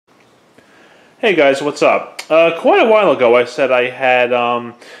Hey guys, what's up? Quite a while ago, I said I had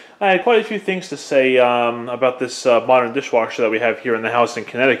quite a few things to say about this modern dishwasher that we have here in the house in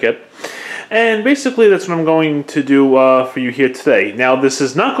Connecticut, and basically that's what I'm going to do for you here today. Now, this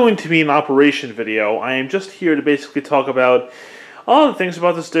is not going to be an operation video. I am just here to basically talk about all the things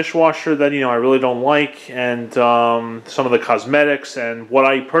about this dishwasher that I really don't like, and some of the cosmetics and what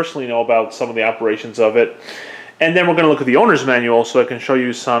I personally know about some of the operations of it. And then we're going to look at the owner's manual so I can show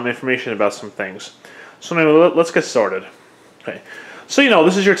you some information about some things. So anyway, let's get started. Okay. So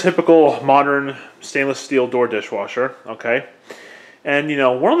this is your typical modern stainless steel door dishwasher, okay? And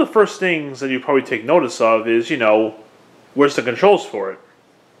one of the first things that you probably take notice of is, where's the controls for it?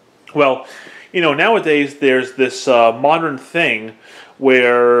 Well, nowadays there's this modern thing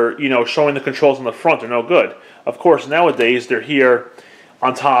where, showing the controls on the front are no good. Of course, nowadays they're here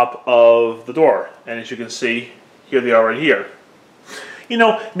on top of the door. And as you can see, here they are right here.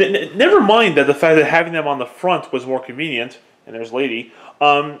 Never mind that the fact that having them on the front was more convenient, and there's Lady,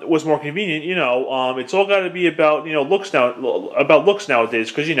 was more convenient, it's all got to be about, looks nowadays,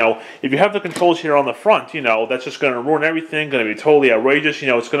 because, if you have the controls here on the front, that's just going to ruin everything, going to be totally outrageous,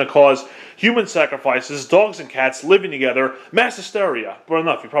 it's going to cause human sacrifices, dogs and cats living together, mass hysteria. But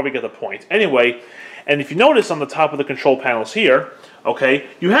enough, you probably get the point. Anyway, and if you notice on the top of the control panels here, okay,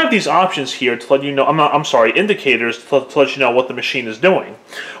 you have these options here to let you know, indicators to let you know what the machine is doing.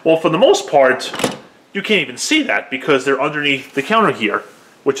 Well, for the most part, you can't even see that because they're underneath the counter here,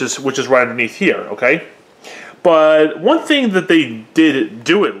 which is right underneath here, okay? But one thing that they did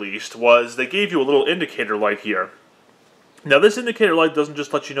do at least was they gave you a little indicator light here. Now, this indicator light doesn't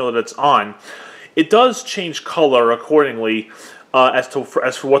just let you know that it's on. It does change color accordingly as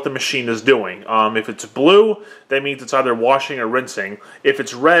for what the machine is doing. If it's blue, that means it's either washing or rinsing. If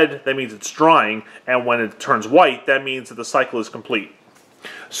it's red, that means it's drying. And when it turns white, that means that the cycle is complete.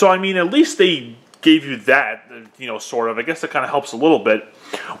 So, at least they gave you that, sort of. I guess that kind of helps a little bit.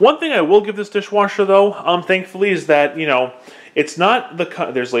 One thing I will give this dishwasher, though, thankfully, is that, it's not the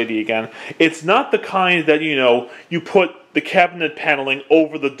kind, there's Lady again, it's not the kind that, you put the cabinet paneling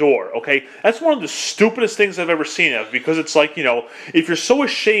over the door, okay? That's one of the stupidest things I've ever seen of, because it's like, if you're so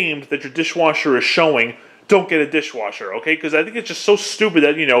ashamed that your dishwasher is showing, don't get a dishwasher, okay? Because I think it's just so stupid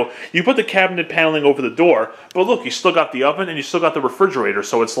that, you put the cabinet paneling over the door, but look, you still got the oven and you still got the refrigerator,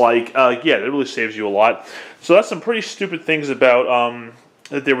 so it's like, yeah, that really saves you a lot. So that's some pretty stupid things about,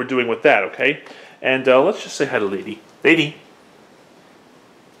 that they were doing with that, okay? And let's just say hi to Lady. Lady.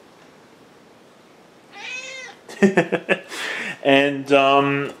 And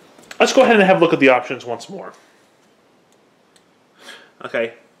let's go ahead and have a look at the options once more.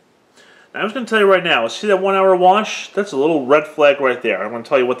 Okay. Now, I'm just going to tell you right now, see that 1 hour wash? That's a little red flag right there. I'm going to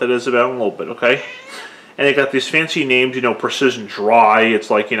tell you what that is about in a little bit, okay? And they got these fancy names, precision dry.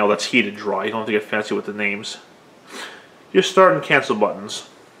 It's like, that's heated dry. You don't have to get fancy with the names. Just start and cancel buttons.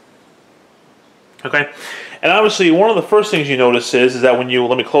 Okay? And obviously, one of the first things you notice is that when you,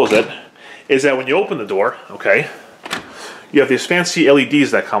 let me close it, is that when you open the door, okay, you have these fancy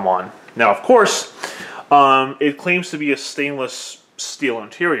LEDs that come on. Now, of course, it claims to be a stainless steel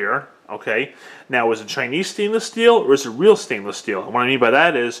interior, okay? Now, is it Chinese stainless steel or is it real stainless steel? And what I mean by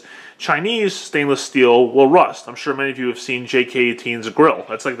that is Chinese stainless steel will rust. I'm sure many of you have seen JK18's grill.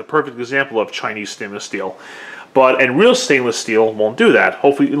 That's like the perfect example of Chinese stainless steel. And real stainless steel won't do that.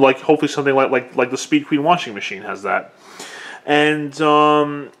 Hopefully something like the Speed Queen washing machine has that. And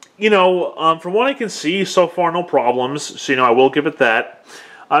from what I can see, so far, no problems. So, I will give it that.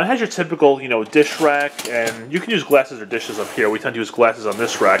 It has your typical, dish rack, and you can use glasses or dishes up here. We tend to use glasses on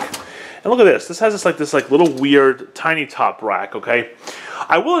this rack. And look at this. This has this little weird tiny top rack. Okay,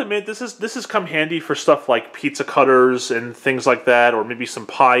 I will admit this has come handy for stuff like pizza cutters and things like that, or maybe some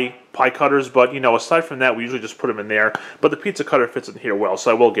pie cutters. But aside from that, we usually just put them in there. But the pizza cutter fits in here well, so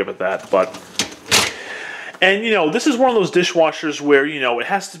I will give it that. And, this is one of those dishwashers where, it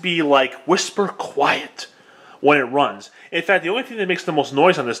has to be, like, whisper quiet when it runs. In fact, the only thing that makes the most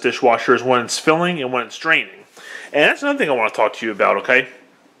noise on this dishwasher is when it's filling and when it's draining. And that's another thing I want to talk to you about, okay?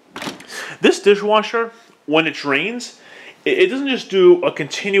 This dishwasher, when it drains, it doesn't just do a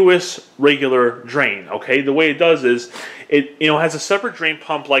continuous, regular drain, okay? The way it does is, it has a separate drain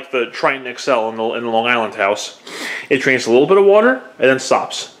pump like the Triton XL in the Long Island house. It drains a little bit of water and then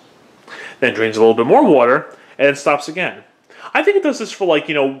stops. Then drains a little bit more water, and then stops again. I think it does this for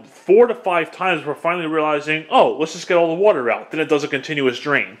 4 to 5 times before finally realizing, oh, let's just get all the water out. Then it does a continuous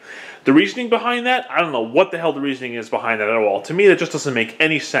drain. The reasoning behind that, I don't know what the hell the reasoning is behind that at all. To me, that just doesn't make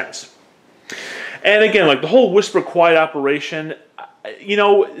any sense. And again, the whole whisper quiet operation,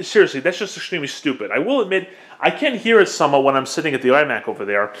 seriously, that's just extremely stupid. I will admit, I can hear it somewhat when I'm sitting at the iMac over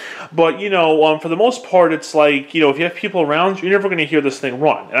there, but you know, for the most part, it's like, you know, if you have people around, you're never going to hear this thing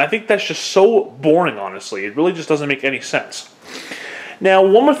run, and I think that's just so boring. Honestly, it really just doesn't make any sense. Now,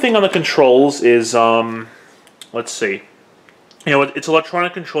 one more thing on the controls is, let's see, you know, it's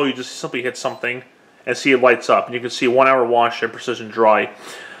electronic control. You just simply hit something and see it lights up, and you can see 1 hour wash and precision dry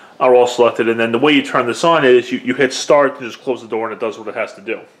are all selected, and then the way you turn this on is you hit start and just close the door, and it does what it has to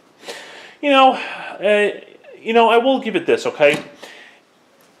do. You know, I will give it this, okay?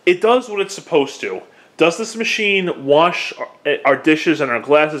 It does what it's supposed to. Does this machine wash our dishes and our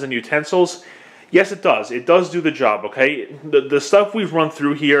glasses and utensils? Yes, it does. It does do the job, okay? The stuff we've run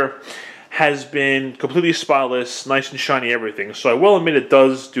through here has been completely spotless, nice and shiny, everything. So I will admit it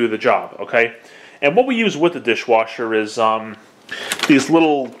does do the job, okay? And what we use with the dishwasher is these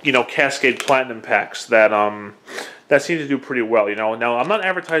little, you know, Cascade Platinum packs that that seem to do pretty well, you know. Now, I'm not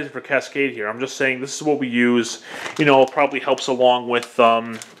advertising for Cascade here. I'm just saying this is what we use. You know, it probably helps along with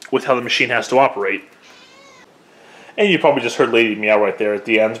how the machine has to operate. And you probably just heard Lady Meow right there at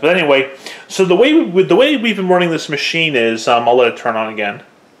the end. But anyway, so the way we've been running this machine is, I'll let it turn on again.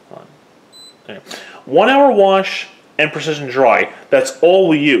 Okay. 1 hour wash and precision dry. That's all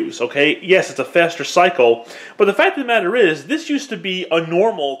we use, okay? Yes, it's a faster cycle, but the fact of the matter is, this used to be a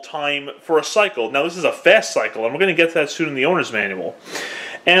normal time for a cycle. Now, this is a fast cycle, and we're going to get to that soon in the owner's manual.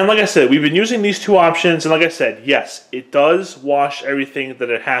 And like I said, we've been using these two options, and like I said, yes, it does wash everything that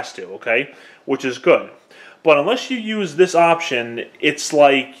it has to, okay? Which is good. But unless you use this option, it's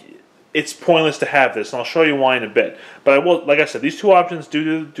like, it's pointless to have this, and I'll show you why in a bit. But I will, like I said, these two options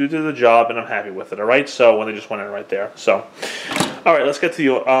do the job, and I'm happy with it, alright? So, when they just went in right there. So, alright, let's get to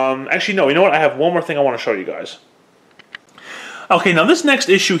you. Actually, no, you know what? I have one more thing I want to show you guys. Okay, now this next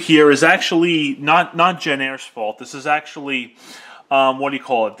issue here is actually not Jenn-Air's fault. This is actually, what do you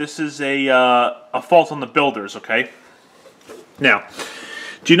call it? This is a fault on the builders, okay? Now,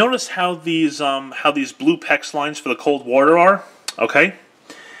 do you notice how these blue PEX lines for the cold water are? Okay?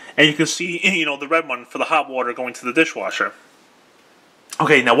 And you can see, you know, the red one for the hot water going to the dishwasher.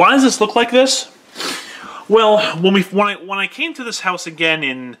 Okay, now why does this look like this? Well, when I came to this house again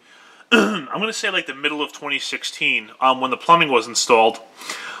in, I'm going to say like the middle of 2016, when the plumbing was installed,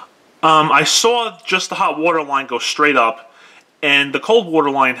 I saw just the hot water line go straight up, and the cold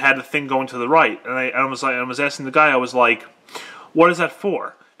water line had a thing going to the right. And I was asking the guy, I was like, what is that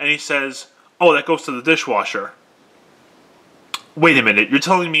for? And he says, oh, that goes to the dishwasher. Wait a minute, you're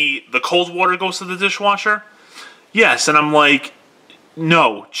telling me the cold water goes to the dishwasher? Yes, and I'm like,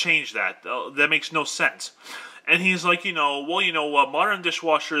 no, change that. That makes no sense. And he's like, you know, well, you know, modern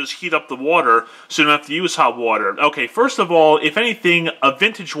dishwashers heat up the water, so you don't have to use hot water. Okay, first of all, if anything, a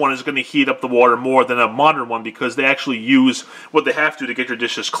vintage one is going to heat up the water more than a modern one because they actually use what they have to get your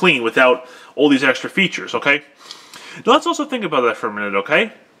dishes clean without all these extra features, okay? Now, let's also think about that for a minute,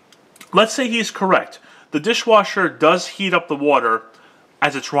 okay? Let's say he's correct. The dishwasher does heat up the water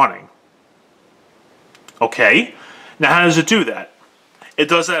as it's running. Okay, now how does it do that? It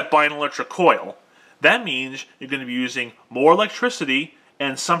does that by an electric coil. That means you're going to be using more electricity,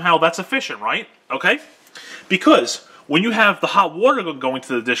 and somehow that's efficient, right? Okay? Because when you have the hot water going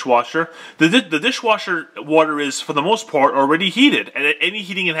to the dishwasher, the dishwasher water is, for the most part, already heated, and any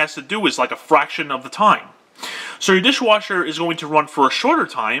heating it has to do is like a fraction of the time. So your dishwasher is going to run for a shorter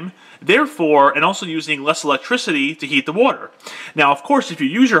time, therefore, and also using less electricity to heat the water. Now, of course, if you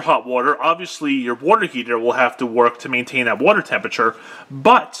use your hot water, obviously your water heater will have to work to maintain that water temperature,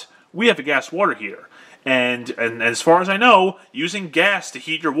 but we have a gas water heater. And as far as I know, using gas to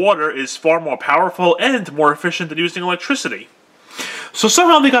heat your water is far more powerful and more efficient than using electricity. So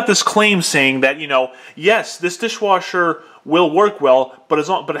somehow they got this claim saying that, you know, yes, this dishwasher will work well, but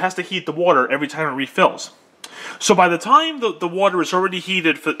it has to heat the water every time it refills. So by the time the water is already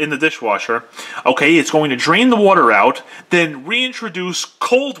heated in the dishwasher, okay, it's going to drain the water out, then reintroduce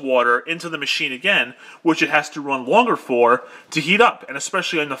cold water into the machine again, which it has to run longer for to heat up, and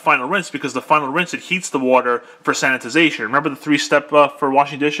especially in the final rinse, because the final rinse, it heats the water for sanitization. Remember the three-step for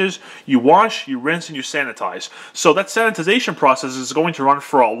washing dishes? You wash, you rinse, and you sanitize. So that sanitization process is going to run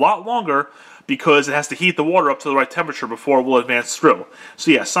for a lot longer because it has to heat the water up to the right temperature before it will advance through.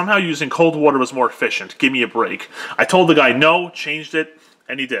 So yeah, somehow using cold water was more efficient. Give me a break. I told the guy no, changed it,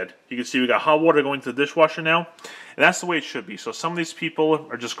 and he did. You can see we got hot water going to the dishwasher now, and that's the way it should be. So some of these people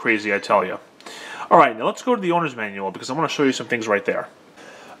are just crazy, I tell you. Alright, now let's go to the owner's manual because I want to show you some things right there.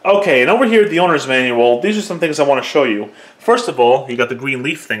 Okay, and over here at the owner's manual, these are some things I want to show you. First of all, you got the green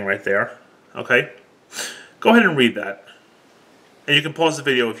leaf thing right there. Okay? Go ahead and read that. And you can pause the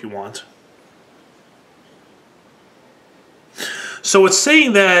video if you want. So it's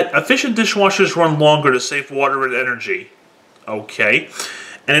saying that efficient dishwashers run longer to save water and energy. Okay.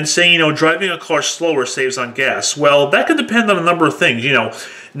 And it's saying, driving a car slower saves on gas. Well, that can depend on a number of things.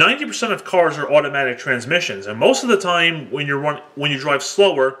 90% of cars are automatic transmissions, and most of the time when you drive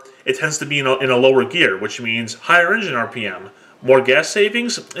slower, it tends to be in a lower gear, which means higher engine RPM. More gas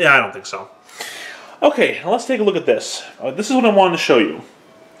savings? Yeah, I don't think so. Okay, now let's take a look at this. This is what I wanted to show you.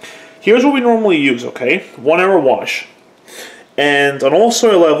 Here's what we normally use, okay? 1 hour wash. And on all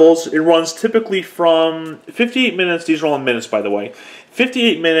soil levels, it runs typically from 58 minutes, these are all in minutes by the way,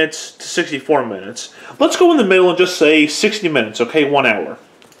 58 minutes to 64 minutes. Let's go in the middle and just say 60 minutes, okay, 1 hour.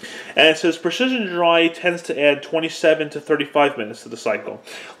 And it says precision dry tends to add 27 to 35 minutes to the cycle.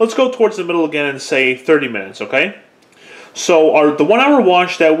 Let's go towards the middle again and say 30 minutes, okay? So the 1 hour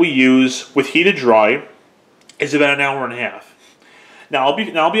wash that we use with heated dry is about an hour and a half. Now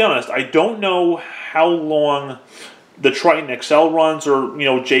I'll be honest, I don't know how long the Triton XL runs, or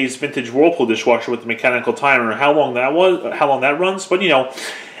Jay's vintage Whirlpool dishwasher with the mechanical timer, how long that runs, but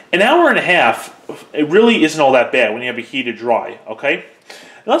an hour and a half, it really isn't all that bad when you have a heated dry, okay?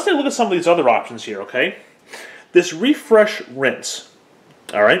 Now let's take a look at some of these other options here, okay? This refresh rinse,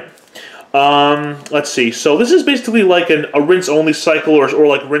 all right? Let's see. So this is basically like a rinse only cycle, or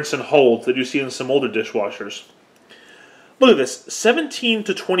like rinse and hold that you see in some older dishwashers. Look at this, 17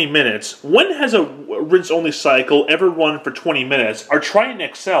 to 20 minutes. When has a rinse only cycle ever run for 20 minutes? Our Triton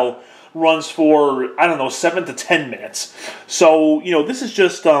XL runs for, I don't know, 7 to 10 minutes. So, this is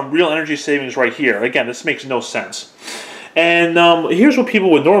just real energy savings right here. Again, this makes no sense. And here's what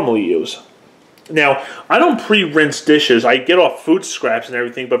people would normally use. Now, I don't pre-rinse dishes. I get off food scraps and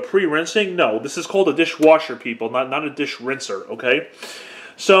everything, but pre-rinsing, no. This is called a dishwasher, people, not a dish rinser, okay?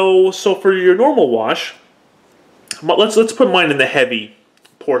 So for your normal wash, let's put mine in the heavy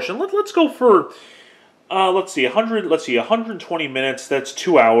portion. Let's go for let's see 120 minutes. That's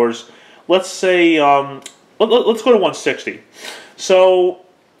 2 hours. Let's say let's go to 160. So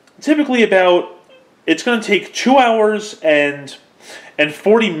typically it's going to take 2 hours and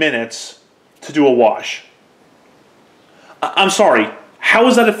 40 minutes to do a wash. I'm sorry. How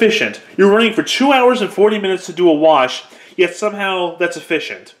is that efficient? You're running for 2 hours and 40 minutes to do a wash, yet somehow that's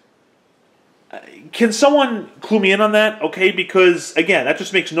efficient. Can someone clue me in on that? Okay, because again, that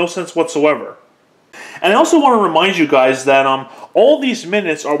just makes no sense whatsoever. And I also want to remind you guys that all these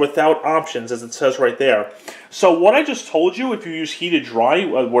minutes are without options, as it says right there. So what I just told you, if you use heated dry,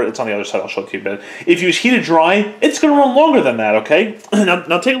 where it's on the other side, I'll show it to you a bit. If you use heated dry, it's going to run longer than that, okay?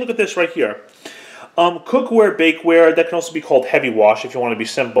 Now take a look at this right here. Cookware, bakeware, that can also be called heavy wash if you want to be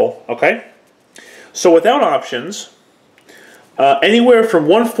simple, okay? So without options, anywhere from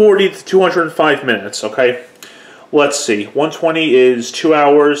 140 to 205 minutes, okay? Let's see, 120 is 2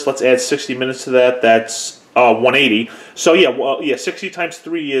 hours. Let's add 60 minutes to that. That's 180. So yeah, 60 times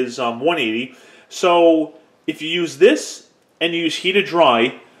 3 is 180. So if you use this and you use heated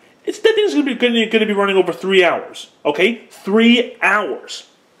dry, that thing's going to be running over 3 hours, okay? 3 hours.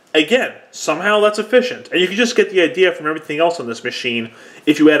 Again, somehow that's efficient. And you can just get the idea from everything else on this machine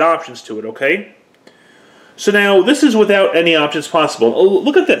if you add options to it, okay? So now, this is without any options possible. Oh,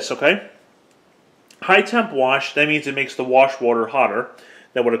 look at this, okay? High temp wash, that means it makes the wash water hotter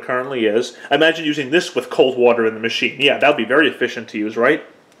than what it currently is. Imagine using this with cold water in the machine. Yeah, that would be very efficient to use, right?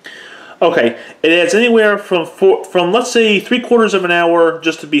 Okay, it adds anywhere from let's say 3/4 of an hour,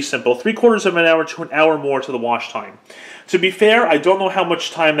 just to be simple, 3/4 of an hour to an hour more to the wash time. To be fair, I don't know how much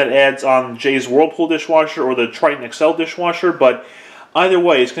time that adds on Jay's Whirlpool dishwasher or the Triton XL dishwasher, but either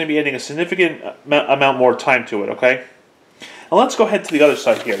way, it's going to be adding a significant amount more time to it, okay? Now let's go ahead to the other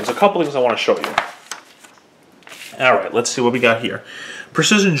side here. There's a couple things I want to show you. Alright, let's see what we got here.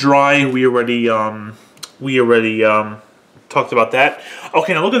 Precision dry, we already talked about that.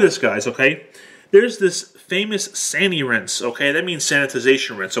 Okay, now look at this, guys, okay? There's this famous Sani rinse, okay? That means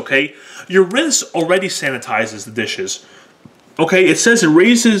sanitization rinse, okay? Your rinse already sanitizes the dishes. Okay, it says it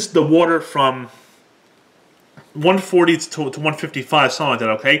raises the water from 140 to 155, something like that,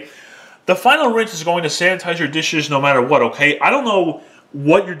 okay? The final rinse is going to sanitize your dishes no matter what, okay? I don't know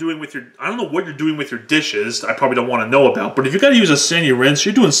what you're doing with your dishes. I probably don't want to know about, but if you got to use a Sani rinse,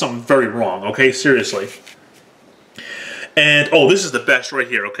 you're doing something very wrong, okay? Seriously. And oh, this is the best right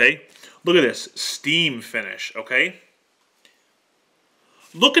here, okay? Look at this, steam finish, okay?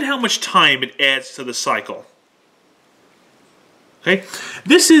 Look at how much time it adds to the cycle. Okay?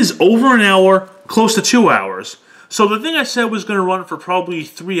 This is over an hour, close to 2 hours. So the thing I said was going to run for probably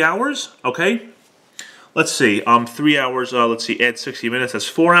 3 hours, okay? Let's see, 3 hours, let's see, add 60 minutes, that's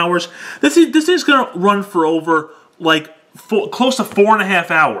 4 hours. This thing's going to run for over, like, close to 4.5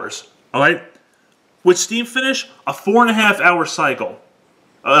 hours, all right? with steam finish, a 4.5-hour cycle.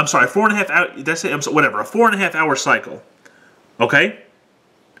 I'm sorry, 4.5 hour. Did I say? Whatever. A 4.5-hour cycle. Okay.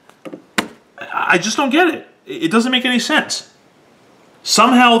 I just don't get it. It doesn't make any sense.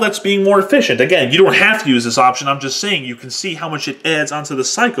 Somehow that's being more efficient. Again, you don't have to use this option. I'm just saying you can see how much it adds onto the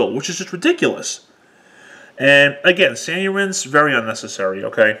cycle, which is just ridiculous. And again, sandy rinse, very unnecessary.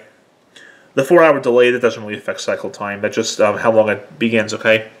 Okay. The 4-hour delay, that doesn't really affect cycle time. That's just how long it begins.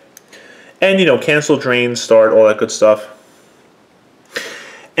 Okay. And, you know, cancel, drain, start, all that good stuff.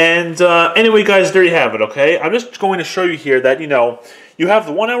 And anyway, guys, there you have it, okay? I'm just going to show you here that, you know, you have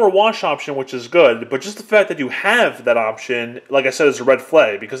the 1-hour wash option, which is good, but just the fact that you have that option, like I said, is a red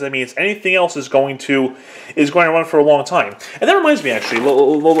flag, because that means anything else is going to run for a long time. And that reminds me, actually,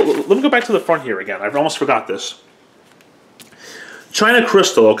 let me go back to the front here again. I almost forgot this. China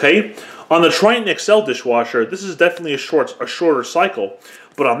Crystal, okay? On the Triton XL dishwasher, this is definitely a shorter cycle.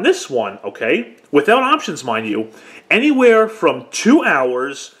 But on this one, okay, without options, mind you, anywhere from 2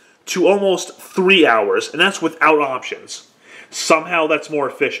 hours to almost 3 hours, and that's without options. Somehow that's more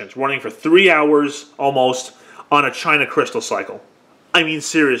efficient, running for 3 hours almost on a China Crystal cycle. I mean,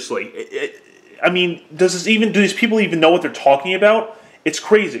 seriously. I mean, do these people even know what they're talking about? It's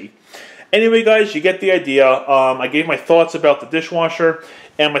crazy. Anyway, guys, you get the idea. I gave my thoughts about the dishwasher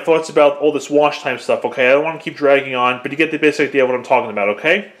and my thoughts about all this wash time stuff, okay? I don't want to keep dragging on, but you get the basic idea of what I'm talking about,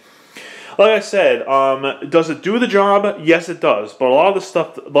 okay? Like I said, does it do the job? Yes, it does. But a lot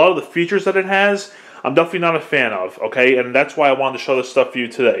of the features that it has, I'm definitely not a fan of, okay? And that's why I wanted to show this stuff for you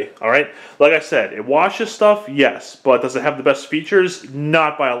today, all right? Like I said, it washes stuff, yes, but does it have the best features?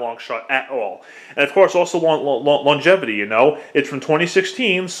 Not by a long shot at all. And of course, also longevity, you know? It's from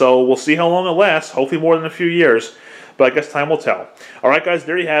 2016, so we'll see how long it lasts, hopefully more than a few years. But I guess time will tell. All right, guys,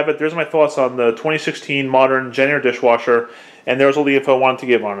 there you have it. There's my thoughts on the 2016 modern Jenn-Air dishwasher, and there's all the info I wanted to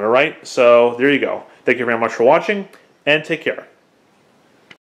give on it, all right? So there you go. Thank you very much for watching, and take care.